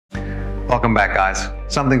Welcome back, guys.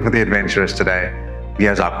 Something for the adventurous today.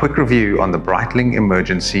 Here's our quick review on the Breitling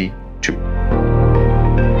Emergency II.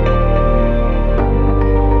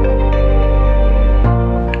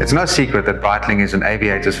 It's no secret that Breitling is an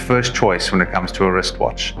aviator's first choice when it comes to a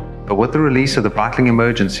wristwatch. But with the release of the Breitling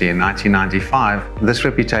Emergency in 1995, this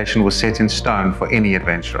reputation was set in stone for any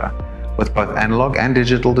adventurer. With both analog and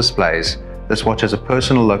digital displays, this watch has a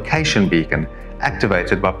personal location beacon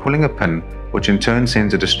activated by pulling a pin, which in turn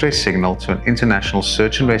sends a distress signal to an international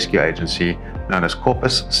search and rescue agency known as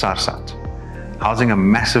Corpus Sarsat. Housing a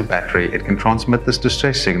massive battery, it can transmit this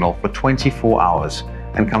distress signal for 24 hours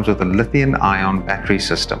and comes with a lithium-ion battery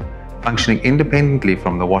system, functioning independently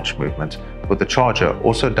from the watch movement, with the charger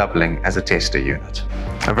also doubling as a tester unit.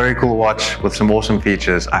 A very cool watch with some awesome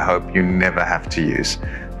features I hope you never have to use.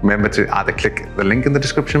 Remember to either click the link in the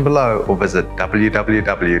description below or visit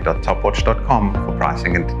www.topwatch.com for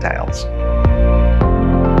pricing and details.